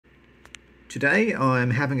Today I'm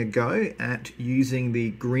having a go at using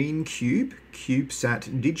the GreenCube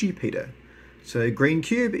Cubesat DigiPeater. So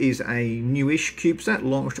GreenCube is a newish Cubesat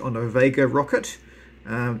launched on a Vega rocket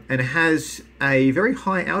and it has a very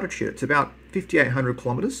high altitude. It's about 5,800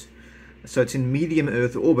 kilometers. So it's in medium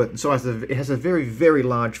Earth orbit. So it has a very, very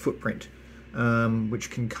large footprint,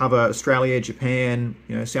 which can cover Australia, Japan,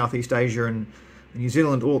 Southeast Asia and New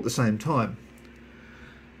Zealand all at the same time.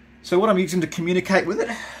 So what I'm using to communicate with it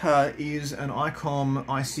is an Icom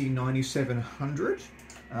IC-9700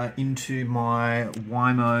 into my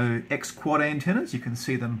WiMo X-Quad antennas. You can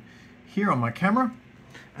see them here on my camera.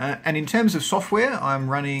 And in terms of software, I'm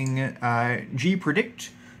running GPredict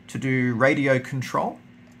to do radio control.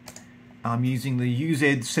 I'm using the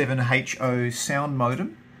UZ7HO sound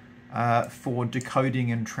modem for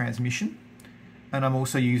decoding and transmission. And I'm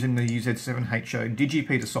also using the UZ7HO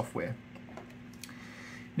DigiPeater software.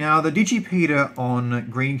 Now, the DigiPeater on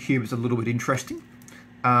GreenCube is a little bit interesting.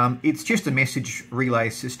 It's just a message relay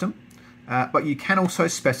system, but you can also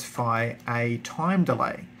specify a time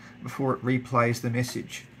delay before it replays the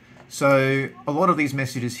message. So a lot of these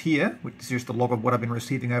messages here, which is just a log of what I've been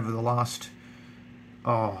receiving over the last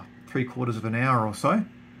 3/4 of an hour or so.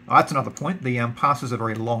 That's another point. The passes are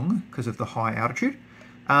very long because of the high altitude.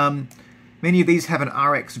 Many of these have an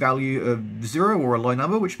RX value of 0 or a low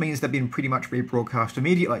number, which means they've been pretty much rebroadcast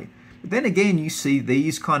immediately. But then again, you see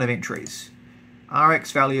these kind of entries.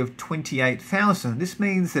 RX value of 28,000. This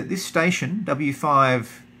means that this station,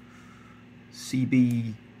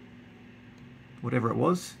 W5CB, whatever it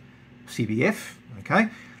was, CBF, okay,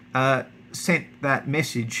 sent that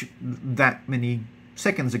message that many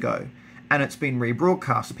seconds ago, and it's been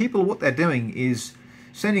rebroadcast. So people, what they're doing is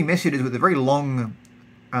sending messages with a very long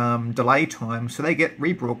delay time, so they get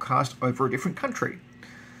rebroadcast over a different country.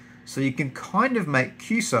 So you can kind of make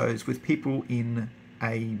QSOs with people in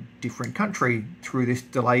a different country through this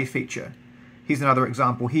delay feature. Here's another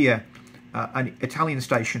example here, an Italian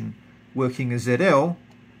station working a ZL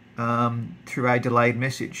through a delayed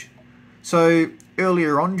message. So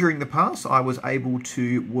earlier on during the pass, I was able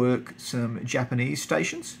to work some Japanese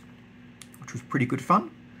stations, which was pretty good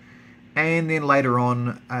fun. And then later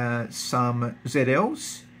on, some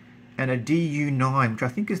ZLs and a DU9, which I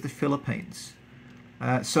think is the Philippines.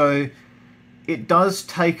 So it does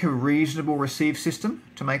take a reasonable receive system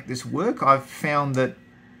to make this work. I've found that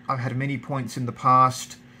I've had many points in the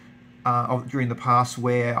past, during the pass,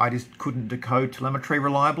 where I just couldn't decode telemetry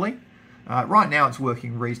reliably. Right now it's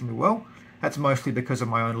working reasonably well. That's mostly because of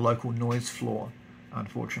my own local noise floor,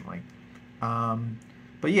 unfortunately.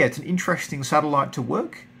 But yeah, it's an interesting satellite to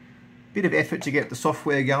work. Bit of effort to get the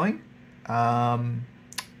software going,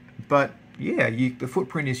 but yeah, the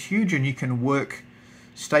footprint is huge and you can work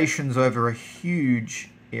stations over a huge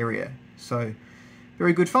area, so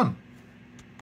very good fun.